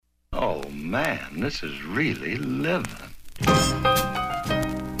Oh, man, this is really living.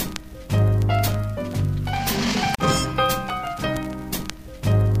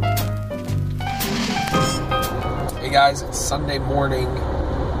 Hey guys, it's Sunday morning,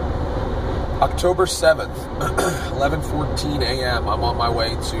 October 7th, 11:14 a.m. I'm on my way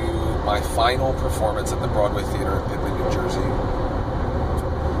to my final performance at the Broadway Theatre of Pitman, New Jersey.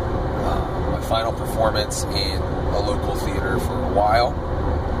 My final performance in a local theater for a while,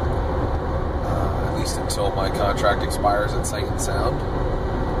 at least until my contract expires at Sight and Sound.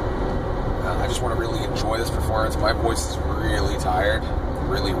 I just want to really enjoy this performance. My voice is really tired,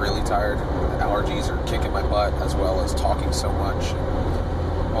 really tired. The allergies are kicking my butt, as well as talking so much,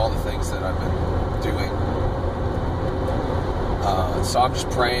 and all the things that I've been doing. So I'm just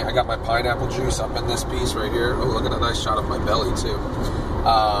praying. I got my pineapple juice up in this piece right here. Oh, look at a nice shot of my belly too.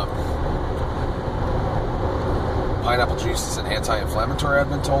 Pineapple juice is an anti-inflammatory, I've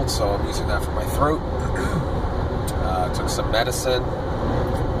been told, so I'm using that for my throat. Took some medicine.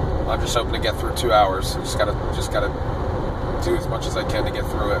 I'm just hoping to get through 2 hours. Just gotta do as much as I can to get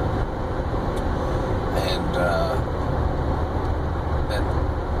through it. And then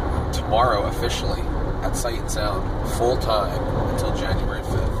tomorrow, officially, at Sight and Sound, full time until January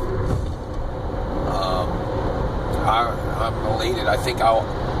 5th. I'm elated. I think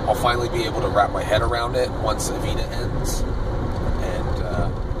I'll finally be able to wrap my head around it once Evita ends. And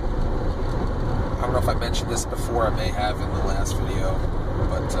I don't know if I mentioned this before. I may have in the last video,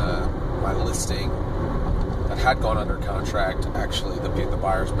 but my listing that had gone under contract, actually the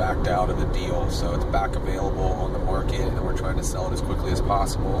buyers backed out of the deal, so it's back available on the market, and we're trying to sell it as quickly as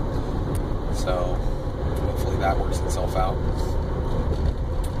possible. So hopefully that works itself out.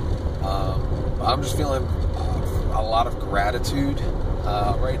 I'm just feeling a lot of gratitude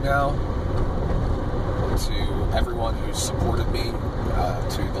right now to everyone who's supported me,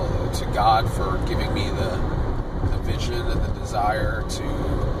 to God for giving me the vision and the desire to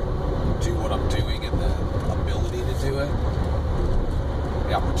do what I'm doing, and the ability to do it,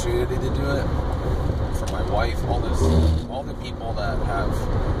 the opportunity to do it, for my wife, all the people that have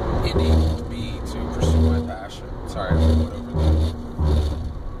enabled me to pursue my passion. Sorry, I went over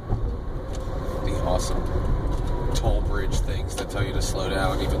the awesome toll bridge things that tell you to slow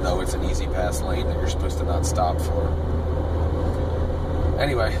down, even though it's an easy pass lane that you're supposed to not stop for.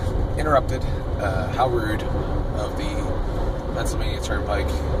 Anyway, interrupted. How rude of the Pennsylvania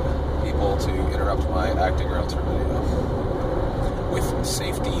Turnpike people to interrupt my acting realtor video with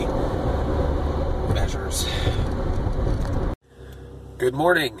safety measures. Good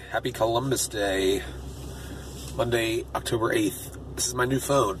morning. Happy Columbus Day. Monday, October 8th. This is my new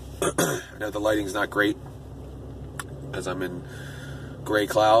phone. I know the lighting's not great as I'm in gray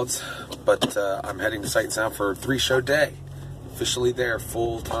clouds, but I'm heading to Sight and Sound for a 3-show day. Officially there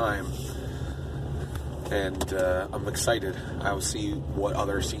full time. And I'm excited. I will see what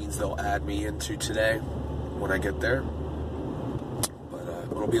other scenes they'll add me into today when I get there. But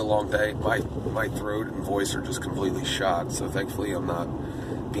it'll be a long day. My throat and voice are just completely shot, so thankfully I'm not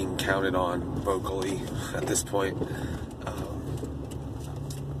being counted on vocally at this point.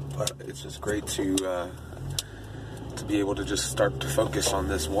 But it's just great to be able to just start to focus on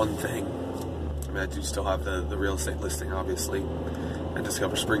this one thing. I mean, I do still have the real estate listing, obviously, and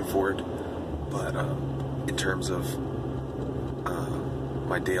Discover Springford, but in terms of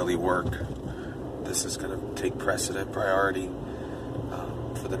my daily work, this is going to take priority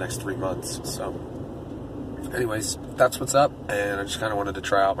for the next 3 months. So anyways, that's what's up, and I just kind of wanted to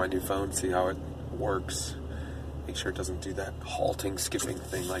try out my new phone, see how it works, make sure it doesn't do that halting, skipping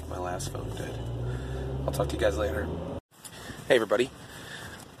thing like my last phone did. I'll talk to you guys later. Hey everybody,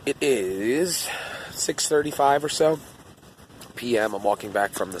 it is 6:35 or so p.m. I'm walking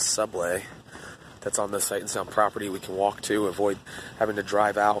back from the subway that's on the Sight and Sound property. We can walk to, avoid having to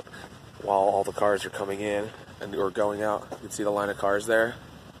drive out while all the cars are coming in or going out. You can see the line of cars there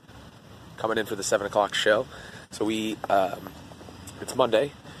coming in for the 7 o'clock show. So it's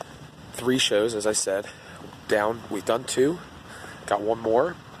Monday, 3 shows, as I said. We've done 2, got 1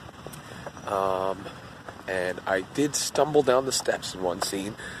 more. And I did stumble down the steps in one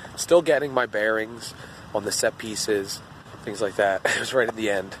scene, still getting my bearings on the set pieces, things like that. It was right at the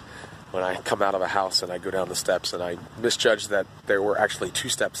end when I come out of a house and I go down the steps, and I misjudged that there were actually 2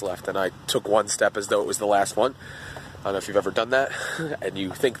 steps left, and I took 1 step as though it was the last one. I don't know if you've ever done that, and you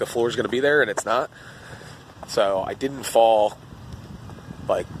think the floor is going to be there, and it's not. So I didn't fall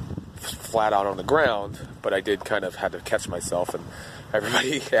like flat out on the ground, but I did kind of had to catch myself, and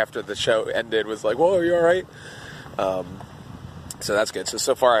everybody after the show ended was like, "Whoa, are you all right?" So that's good.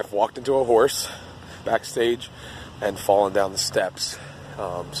 So far I've walked into a horse backstage and fallen down the steps.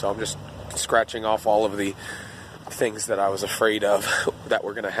 So I'm just scratching off all of the things that I was afraid of that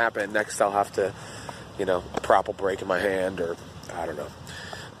were going to happen. Next I'll have to, a prop will break in my hand, or I don't know.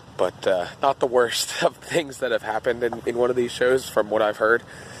 But not the worst of things that have happened in one of these shows from what I've heard.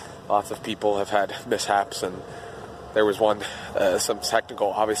 Lots of people have had mishaps, and there was one,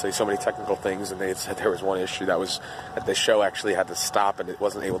 obviously so many technical things, and they had said there was one issue that the show actually had to stop and it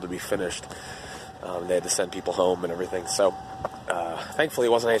wasn't able to be finished. They had to send people home and everything. So thankfully it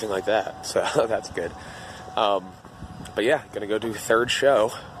wasn't anything like that, so that's good. But yeah, gonna go do the third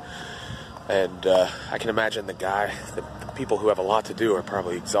show, and I can imagine the people who have a lot to do are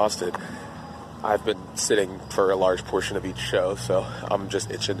probably exhausted. I've been sitting for a large portion of each show, so I'm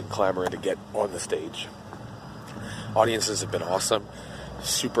just itching and clamoring to get on the stage. Audiences have been awesome,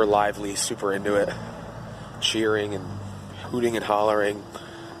 super lively, super into it, cheering and hooting and hollering.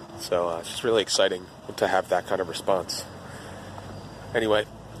 So it's just really exciting to have that kind of response. Anyway,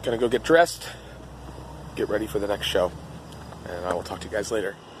 gonna go get dressed, get ready for the next show, and I will talk to you guys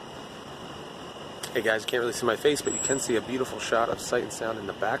later. Hey guys, you can't really see my face, but you can see a beautiful shot of Sight and Sound in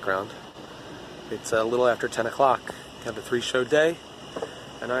the background. It's a little after 10 o'clock. Got the 3-show day,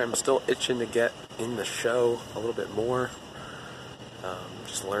 and I am still itching to get in the show a little bit more.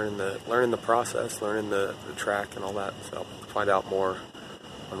 Just learning the process, learning the track and all that. So I'll find out more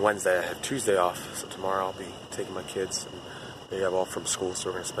on Wednesday. I have Tuesday off, so tomorrow I'll be taking my kids, and they have off from school, so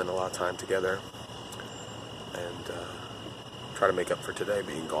we're going to spend a lot of time together and try to make up for today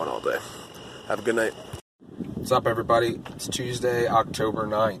being gone all day. Have a good night. What's up, everybody? It's Tuesday, October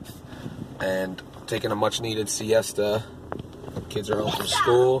 9th, and taking a much-needed siesta. Kids are home from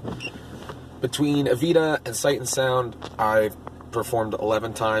school. Between Evita and Sight and Sound, I've performed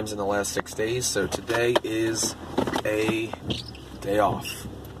 11 times in the last 6 days, so today is a day off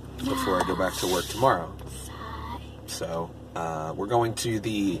before I go back to work tomorrow. So, we're going to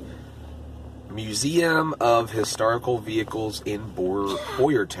the Museum of Historical Vehicles in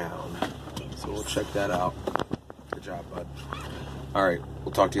Boyertown. So we'll check that out. Good job, bud. Alright,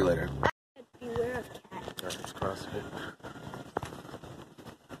 we'll talk to you later. Beware of cats. Alright, let's cross it.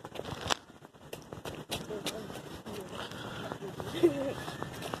 We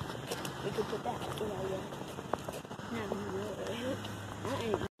could put that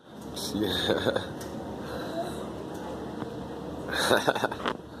Yeah.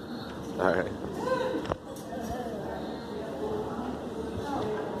 Alright.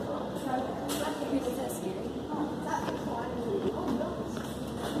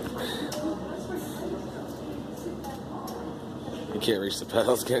 You can't reach the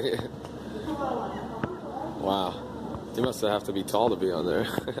pedals, can you? Wow. You must have to be tall to be on there.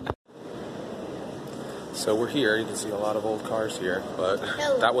 So we're here. You can see a lot of old cars here, but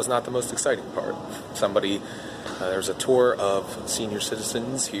that was not the most exciting part. There's a tour of senior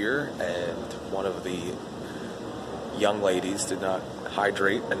citizens here, and one of the young ladies did not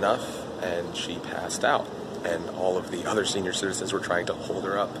hydrate enough, and she passed out. And all of the other senior citizens were trying to hold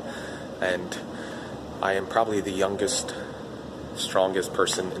her up. And I am probably the youngest, strongest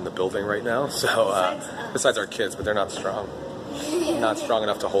person in the building right now. So, besides our kids, but they're not strong. Not strong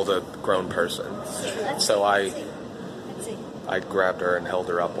enough to hold a grown person. So I grabbed her and held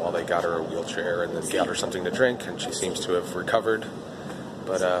her up while they got her a wheelchair and then got her something to drink, and she seems to have recovered.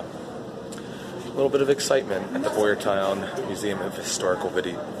 But a little bit of excitement at the Boyertown Museum of Historical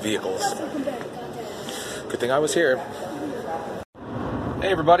Vehicles. Good thing I was here. Hey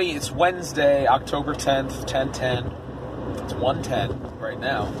everybody, it's Wednesday, October 10th, 10:10. It's 1:10 right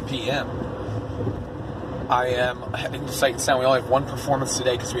now, p.m. I am heading to Sight and Sound. We only have one performance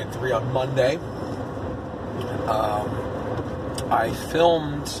today because we had 3 on Monday.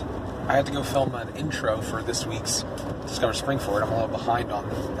 I had to go film an intro for this week's Discover Springford. I'm a little behind on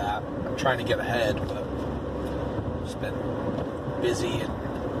that. I'm trying to get ahead, but just been busy and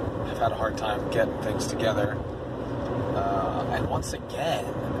I've had a hard time getting things together. And once again,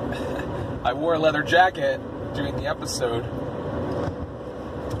 I wore a leather jacket during the episode,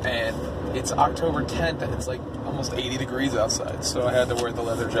 and it's October 10th, and it's like almost 80 degrees outside, so I had to wear the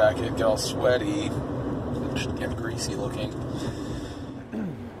leather jacket, get all sweaty, and get greasy looking.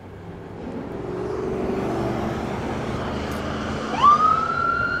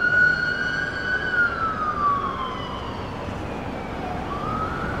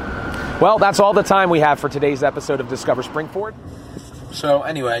 Well, that's all the time we have for today's episode of Discover Springford. So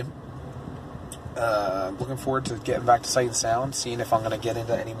anyway, looking forward to getting back to Sight and Sound, seeing if I'm going to get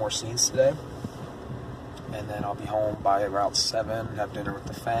into any more scenes today. And then I'll be home by around 7, have dinner with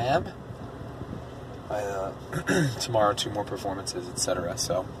the fam. Tomorrow, 2 more performances, etc.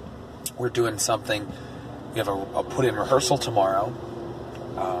 So we're doing something. We have a put-in rehearsal tomorrow,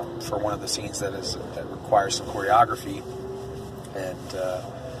 for one of the scenes that requires some choreography, and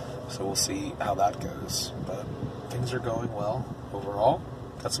so we'll see how that goes. But things are going well overall.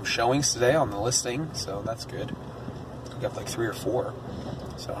 Got some showings today on the listing, so that's good. We got like 3 or 4,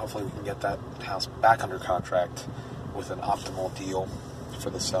 so hopefully we can get that house back under contract with an optimal deal for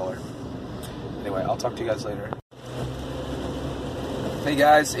the seller. Anyway, I'll talk to you guys later. Hey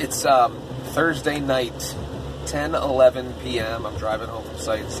guys, it's Thursday night, 10:11 p.m. I'm driving home from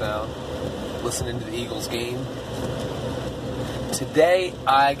Sight and Sound, listening to the Eagles game. Today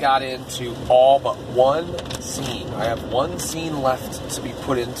I got into all but one scene. I have one scene left to be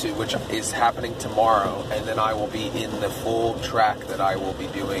put into, which is happening tomorrow, and then I will be in the full track that I will be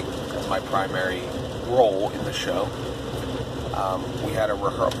doing as my primary role in the show. We had a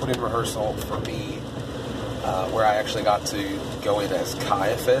put-in rehearsal for me where I actually got to go in as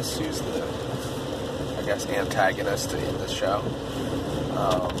Caiaphas, who's the, I guess, antagonist in the show.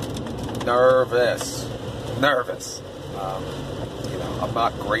 Nervous. I'm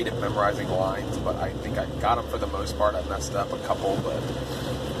not great at memorizing lines, but I think I got them for the most part. I messed up a couple, but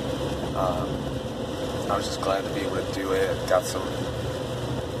I was just glad to be able to do it. Got some,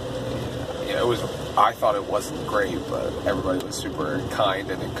 I thought it wasn't great, but everybody was super kind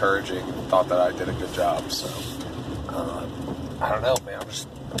and encouraging and thought that I did a good job. So, I don't know, man.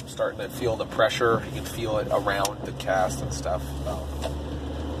 I'm starting to feel the pressure. You can feel it around the cast and stuff.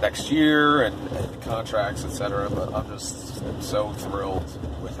 Next year and contracts, etc. But I'm just so thrilled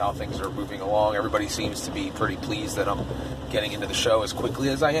with how things are moving along. Everybody seems to be pretty pleased that I'm getting into the show as quickly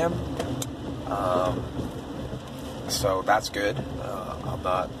as I am. So that's good. I'm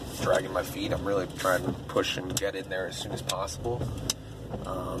not dragging my feet. I'm really trying to push and get in there as soon as possible,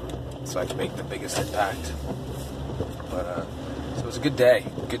 so I can make the biggest impact. But so it was a good day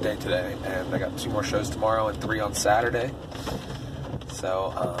today, and I got 2 more shows tomorrow and 3 on Saturday.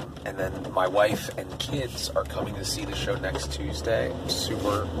 So, and then my wife and kids are coming to see the show next Tuesday. I'm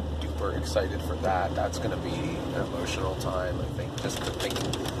super duper excited for that. That's going to be an emotional time, I think, just to think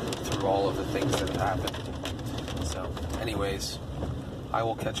through all of the things that have happened. So, anyways, I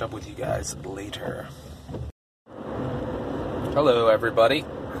will catch up with you guys later. Hello, everybody.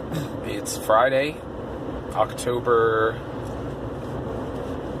 It's Friday, October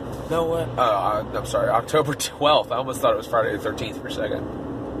 12th. I almost thought it was Friday the 13th for a second.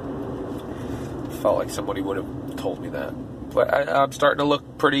 Felt like somebody would have told me that. But I'm starting to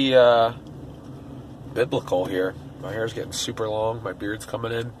look pretty biblical here. My hair's getting super long. My beard's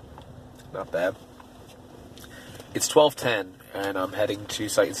coming in. Not bad. It's 12:10, and I'm heading to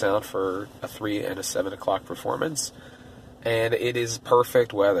Sight and Sound for a 3 and a 7 o'clock performance. And it is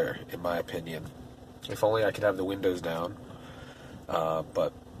perfect weather, in my opinion. If only I could have the windows down.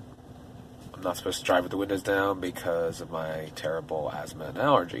 But I'm not supposed to drive with the windows down because of my terrible asthma and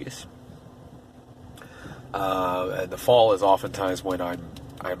allergies. And the fall is oftentimes when I'm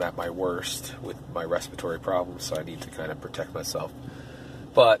at my worst with my respiratory problems, so I need to kind of protect myself.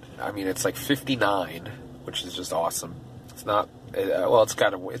 But, I mean, it's like 59, which is just awesome. It's not,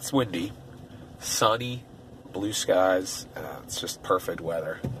 it's windy, sunny, blue skies. It's just perfect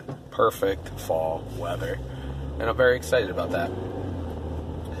weather. Perfect fall weather. And I'm very excited about that.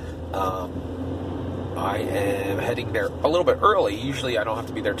 I am heading there a little bit early. Usually I don't have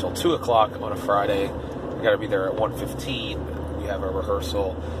to be there till 2 o'clock on a Friday. I got to be there at 1:15. We have a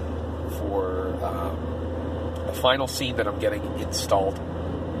rehearsal for the final scene that I'm getting installed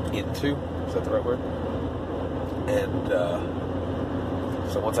into. Is that the right word? And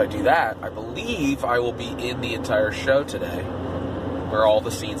so once I do that, I believe I will be in the entire show today, where all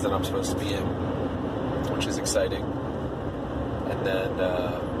the scenes that I'm supposed to be in, which is exciting. And then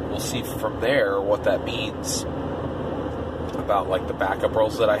we'll see from there what that means about like the backup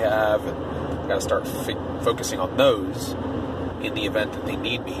roles that I have, and I got to start focusing on those in the event that they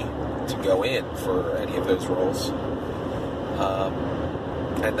need me to go in for any of those roles.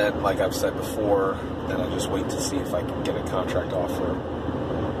 And then, like I've said before, then I just wait to see if I can get a contract offer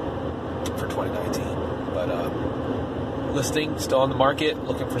for 2019. But listing still on the market,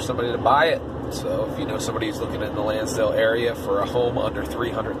 looking for somebody to buy it. So if you know somebody who's looking in the Lansdale area for a home under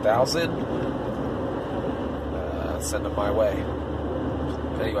 $300,000, send them my way.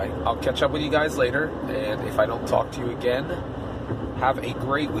 Anyway, I'll catch up with you guys later, and if I don't talk to you again, have a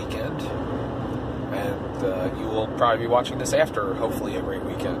great weekend. And you will probably be watching this after, hopefully, a great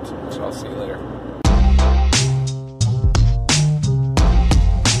weekend. So I'll see you later.